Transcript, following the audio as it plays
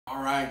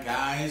All right,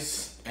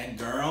 guys and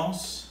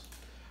girls.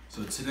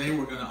 So today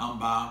we're gonna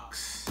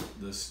unbox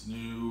this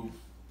new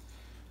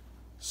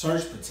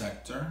surge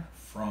protector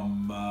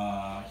from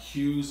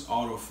Hughes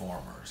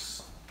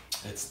Autoformers.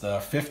 It's the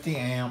 50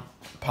 amp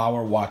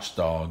power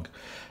watchdog.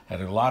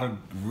 Had a lot of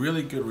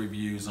really good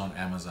reviews on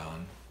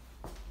Amazon.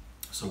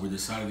 So we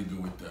decided to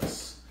go with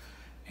this.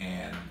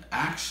 And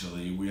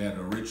actually we had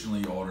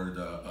originally ordered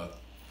a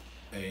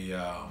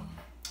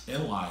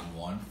inline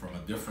one from a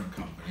different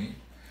company.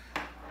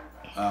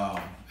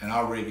 And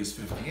our rig is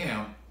 50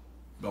 amp,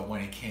 but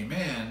when it came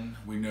in,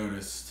 we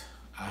noticed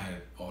I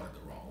had ordered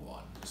the wrong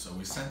one. So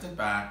we sent it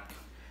back,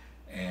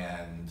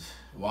 and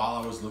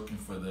while I was looking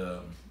for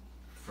the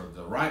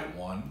right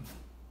one,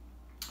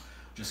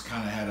 just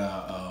kind of had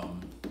a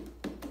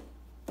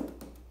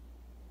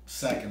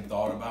second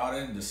thought about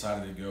it and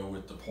decided to go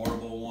with the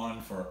portable one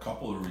for a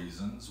couple of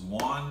reasons.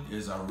 One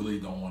is I really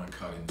don't want to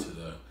cut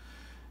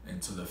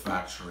into the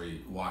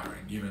factory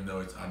wiring, even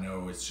though I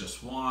know it's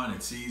just one,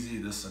 it's easy,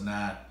 this and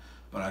that,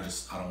 but I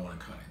don't want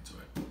to cut into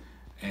it.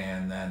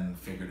 And then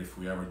figured if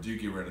we ever do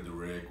get rid of the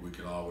rig, we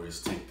could always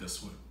take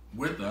this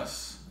with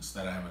us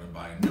instead of having to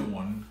buy a new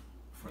one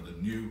for the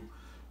new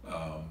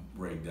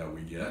rig that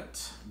we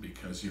get,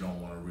 because you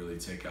don't want to really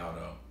take out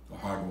a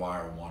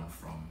hardwire one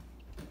from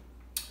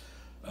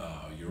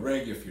your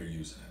rig if you're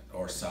using it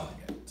or selling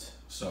it.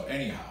 So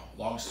anyhow,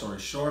 long story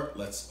short,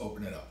 let's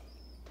open it up.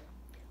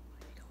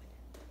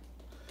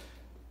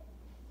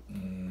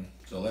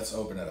 So let's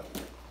open it up.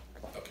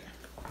 Okay.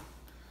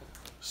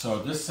 So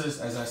this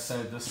is, as I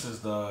said, this is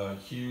the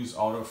Hughes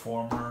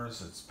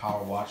Autoformers. It's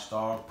Power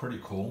Watchdog. Pretty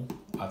cool,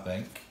 I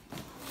think.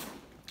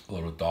 A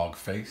little dog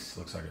face.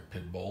 Looks like a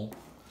pit bull.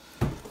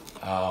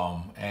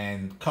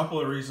 And a couple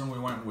of reasons we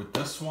went with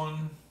this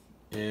one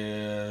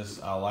is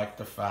I like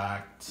the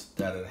fact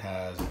that it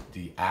has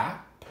the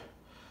app.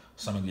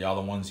 Some of the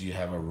other ones you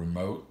have a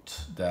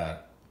remote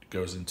that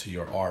goes into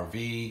your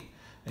RV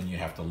and you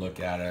have to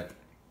look at it.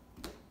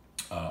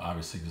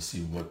 Obviously to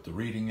see what the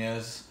reading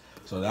is.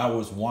 So that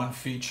was one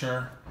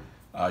feature.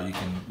 You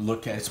can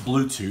look at, it's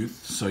Bluetooth,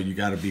 so you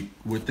got to be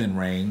within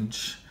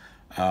range,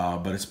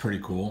 but it's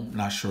pretty cool.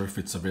 Not sure if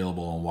it's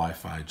available on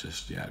Wi-Fi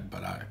just yet,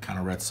 but I kind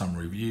of read some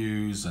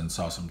reviews and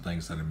saw some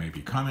things that it may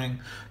be coming.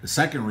 The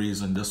second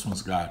reason, this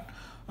one's got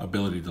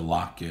ability to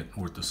lock it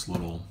with this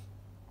little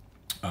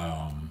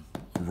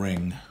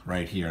ring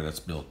right here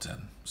that's built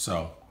in.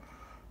 So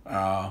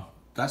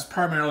that's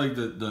primarily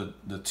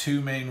the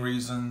two main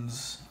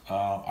reasons.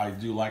 I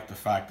do like the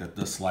fact that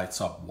this lights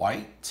up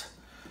white,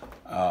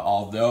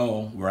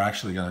 although we're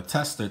actually going to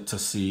test it to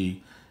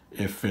see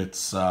if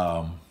it's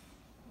how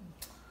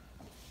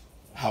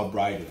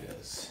bright it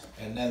is.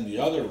 And then the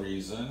other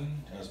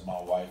reason, as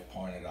my wife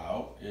pointed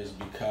out, is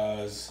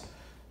because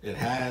it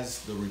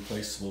has the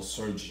replaceable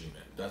surge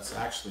unit. That's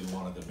actually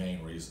one of the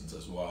main reasons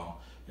as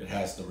well. It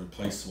has the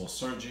replaceable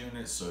surge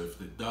unit, so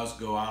if it does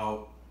go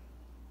out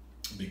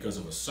because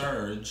of a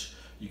surge,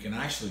 you can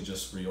actually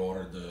just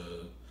reorder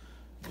the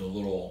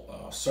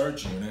little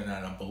surge unit, and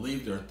I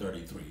believe they're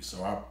 $33.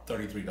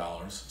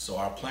 So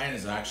our plan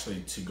is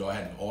actually to go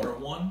ahead and order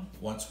one.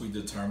 Once we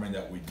determine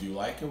that we do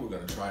like it, we're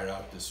going to try it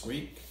out this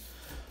week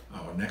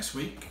or next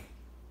week.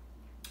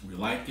 We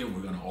like it,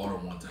 we're going to order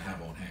one to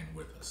have on hand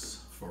with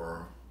us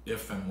for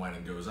if and when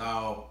it goes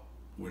out.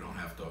 We don't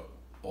have to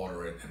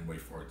order it and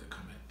wait for it to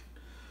come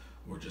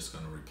in. We're just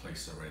going to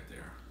replace it right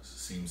there.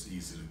 Seems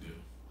easy to do.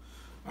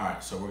 All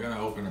right, so we're going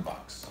to open the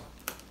box.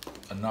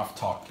 Enough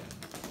talking.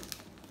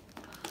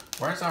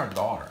 Where's our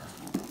daughter?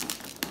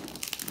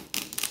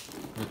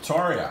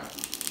 Victoria.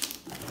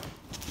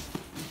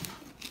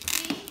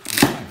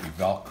 This might be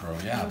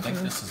Velcro. Yeah, I think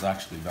this is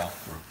actually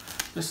Velcro.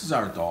 This is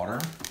our daughter.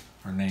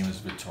 Her name is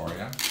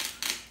Victoria.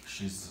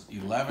 She's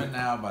 11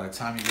 now. By the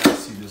time you guys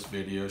see this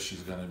video, she's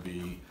going to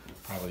be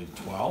probably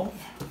 12,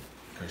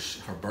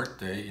 because her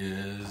birthday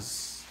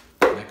is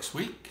next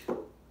week.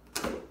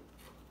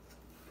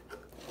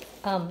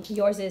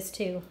 Yours is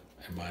too.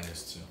 And mine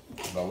is too.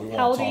 But we won't.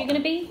 How old are you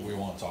going to be? We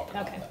won't talk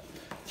about that.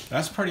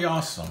 That's pretty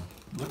awesome.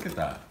 Look at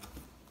that.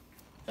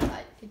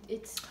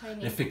 It's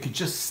tiny. If it could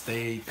just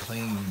stay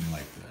clean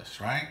like this,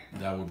 right?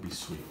 That would be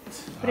sweet.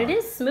 But it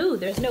is smooth.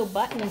 There's no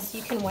buttons.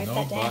 You can wipe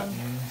that down. No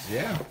buttons.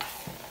 Yeah.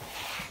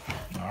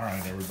 All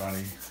right,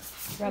 everybody.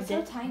 Rubbed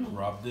it. Tiny.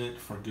 Rubbed it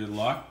for good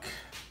luck.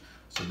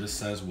 So this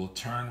says will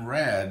turn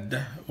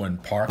red when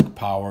park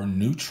power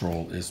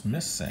neutral is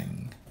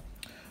missing.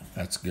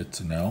 That's good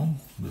to know.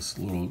 This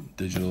little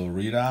digital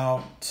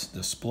readout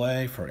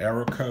display for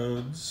error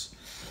codes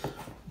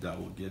that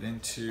we'll get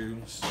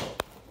into. So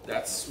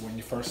that's when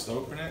you first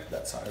open it.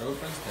 That's how it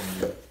opens.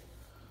 Then you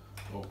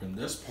open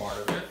this part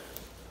of it,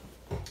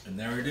 and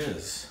there it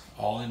is,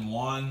 all in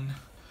one.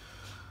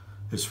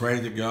 It's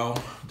ready to go.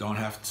 Don't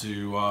have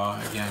to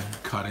again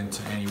cut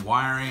into any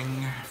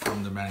wiring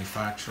from the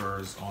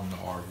manufacturers on the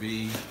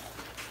RV.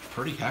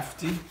 Pretty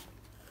hefty.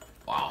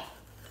 Wow,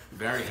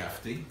 very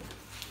hefty.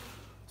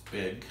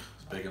 Big,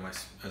 as big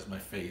as my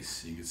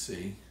face, you can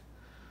see.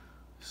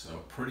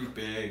 So pretty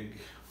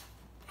big.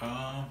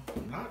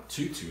 Not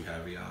too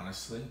heavy,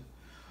 honestly.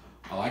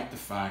 I like the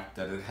fact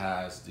that it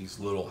has these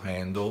little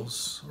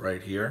handles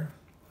right here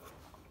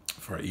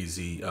for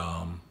easy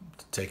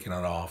taking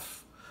it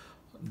off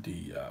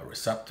the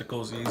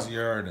receptacles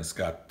easier, and it's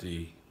got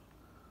the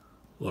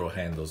little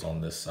handles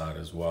on this side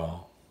as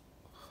well,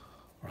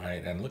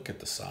 right? And look at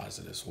the size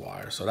of this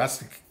wire. So that's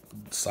the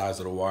size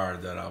of the wire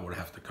that I would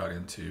have to cut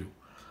into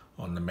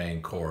on the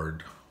main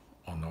cord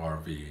on the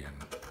RV, and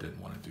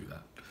didn't want to do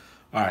that.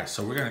 All right,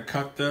 so we're gonna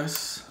cut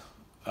this.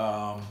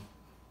 Well,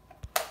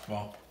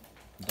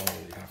 don't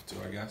really have to,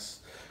 I guess.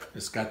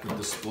 It's got the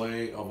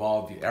display of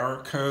all the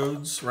error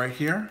codes right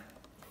here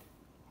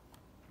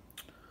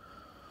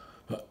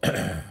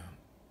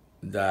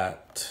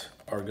that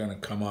are gonna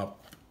come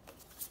up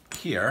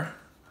here,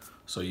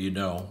 so you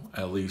know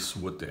at least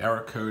what the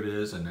error code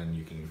is, and then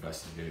you can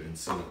investigate and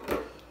see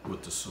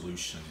what the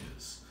solution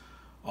is.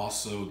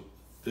 Also,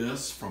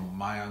 this, from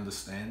my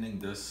understanding,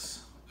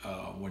 this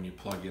when you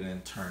plug it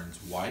in turns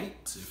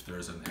white. If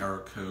there's an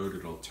error code,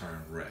 it'll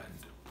turn red.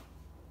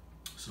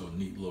 So a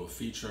neat little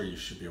feature. You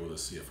should be able to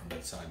see it from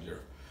inside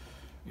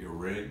your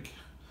rig.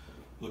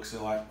 Looks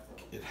like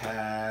it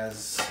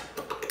has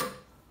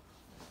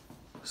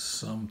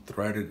some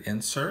threaded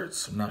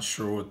inserts. I'm not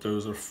sure what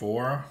those are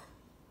for,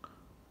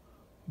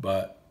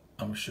 but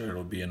I'm sure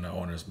it'll be in the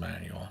owner's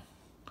manual.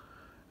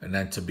 And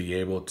then to be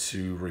able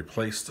to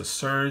replace the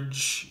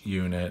surge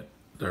unit,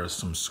 there are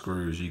some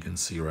screws you can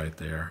see right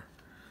there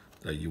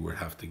that you would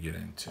have to get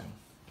into.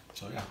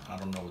 So yeah, I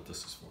don't know what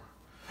this is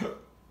for.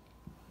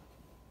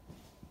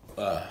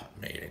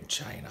 Made in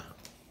China.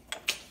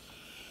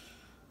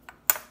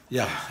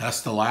 Yeah,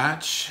 that's the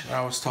latch that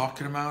I was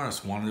talking about.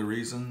 That's one of the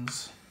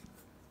reasons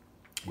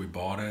we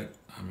bought it.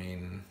 I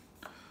mean,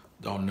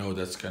 don't know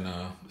that's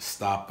gonna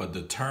stop a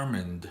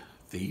determined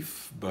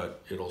thief,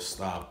 but it'll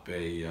stop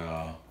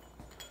a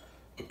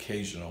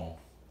occasional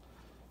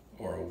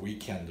or a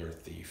weekender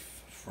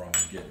thief from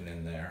getting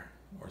in there,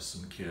 or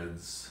some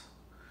kids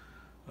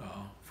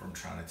from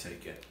trying to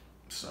take it.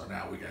 So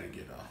now we got to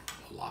get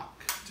a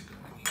lock to go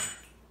in here.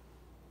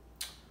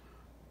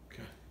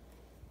 Okay.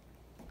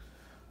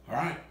 All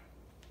right.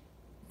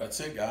 That's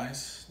it,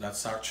 guys.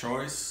 That's our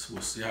choice.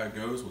 We'll see how it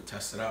goes. We'll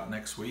test it out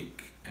next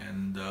week,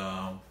 and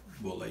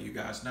we'll let you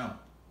guys know.